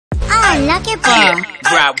Lucky boy.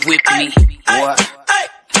 Ride with me. What?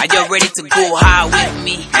 Are you ready to go high with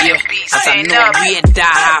me? Yeah, cause I know we die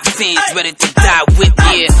high fans ready to die with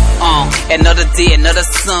me. Another day, another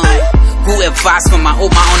sun. Good advice from my Oma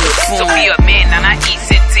on the phone. To be a man, and I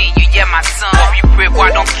easy thing, you yeah my son. Hope you pray, boy,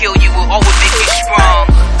 don't kill you, will always make you strong.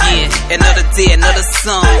 Yeah, another day, another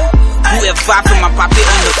sun. Good advice from my papi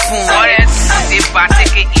on the phone. So that's Sunday, but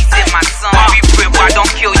take it easy, my son. Hope you pray, boy,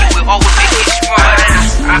 don't kill you, will always make you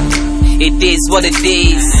strong. It is what it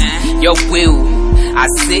is, your will. I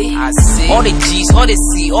say, all the G's, all the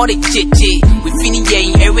C, all the J, we finna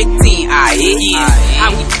getting everything.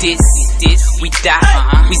 How we this, we die.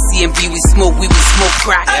 We CMB, we smoke, we smoke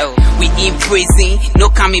crack. We in prison,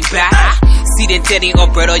 no coming back. See them telling our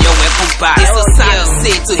brother, you're welcome back. It's so sad to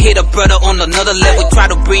say to hit a brother on another level. Try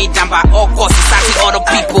to bring down by all costs, attacking other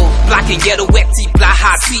people. Black and yellow, wet tea, black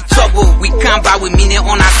hot, see trouble. We come by with meaning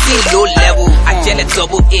on our scene, low level. I get a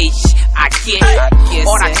double H, I can't.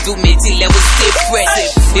 All I do, maintain level, stay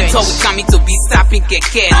fresh. They thought we coming to be stopping, get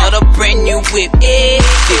care. Another brand new whip,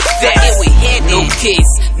 we had no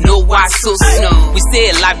case, no why so snow. We stay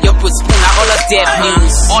alive, your put spoon out all the dead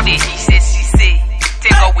news. All the he said, she said,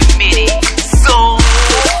 take all we made it. So,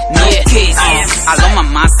 no case. I love my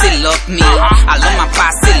mom, still love me. I love my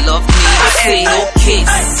pa, still love me. I say no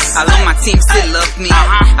case. I love my team, still love me.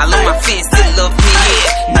 I love my fans, still love me.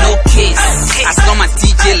 No case. I saw my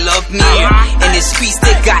DJ love me. And the streets,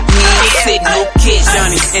 they got me. I say no case.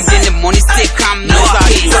 And then the money still come, no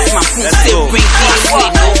case. My food still bring me.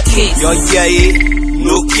 No case. Yo,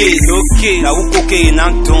 no case, no case. Now who cocaine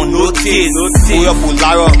and don't no case. Pull up with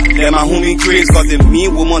Lara, let my homie craze. Cause the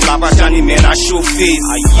mean woman lava shiny man, I show face.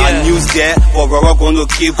 I news there, but we're gonna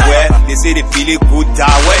keep where. They say they feel it good,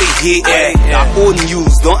 die where they hate air. Now old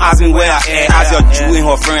news, don't ask me where I am. As your Jew and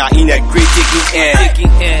her friend are in that great taking air.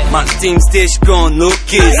 My team stay strong, no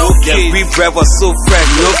case. The reef brother so fresh,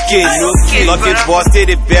 no case. Lucky boss stay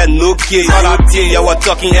the bed, no case. All I tell you, we're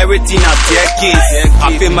talking everything out there case.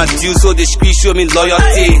 I pay my dues so the street show me loyalty.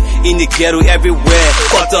 In the ghetto everywhere,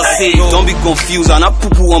 what I say, don't be confused, I'm not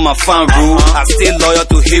poo-poo on my fan rule. I stay loyal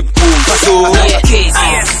to hip boom. So no case.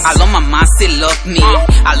 I love my mom, still love me.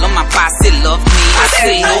 I love my pa, still love me. I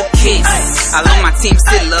say no case. I love my team,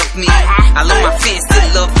 still love me. I love my fans, still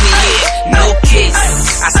love me. No case.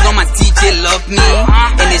 I saw my DJ love me.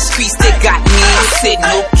 And the streets, they got me. I said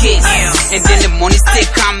no case. And then the money still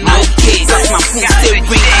come, no case. Cause my food still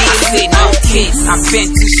bring me. I say no case. I've been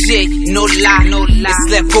to shit, no lie, no lie.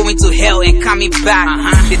 Left going to hell and coming back.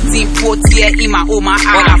 The team put here in my Oma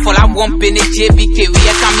eye. All I fall, I won't be in the JBK, we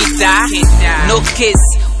are coming die. No case.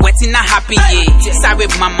 Waiting not happen, yeah. Sorry,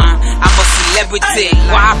 mama, I'm a celebrity.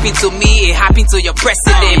 What happened to me, it happened to your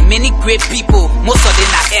president. Many great people, most of them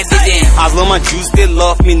are evident. As long as Jews, they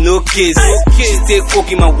love me, no kiss. She stay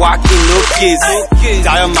cooking my walking, no kiss.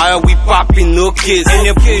 Diamaya, we popping, no kiss. And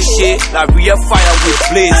you push shit, like real fire with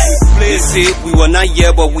blaze. They say we were not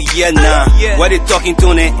here, but we here now. What they talking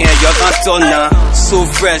to them, and you can't talk now. So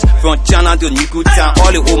fresh, from China to Niku Town. All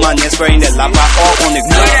the woman is wearing the lava, all on the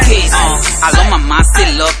ground. No case. I love my mom,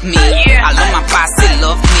 still love me. I love my pa, still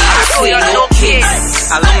love me. I say no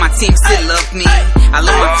case. I love my team, still love me. I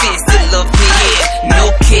love my fans, still love me. No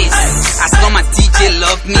case. I saw my DJ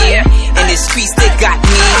love me. And the streets, they got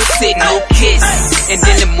me. I say no case. And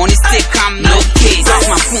then the money still come, no case. Cause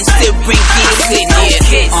my phone still bring me. I say no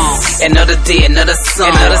case. Another day, another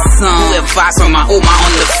song. Who advice from my Oma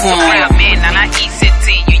on the phone. Yeah, man, and I easy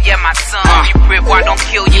thing. You yeah my son. You pray, boy, don't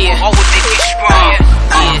kill you. Always make you strong.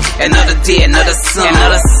 Another day, another song.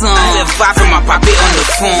 Who advice from my papi on the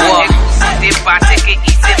phone. Take it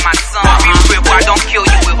easy, my son. You pray, boy, don't kill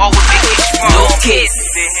you. Will always make you strong. No case.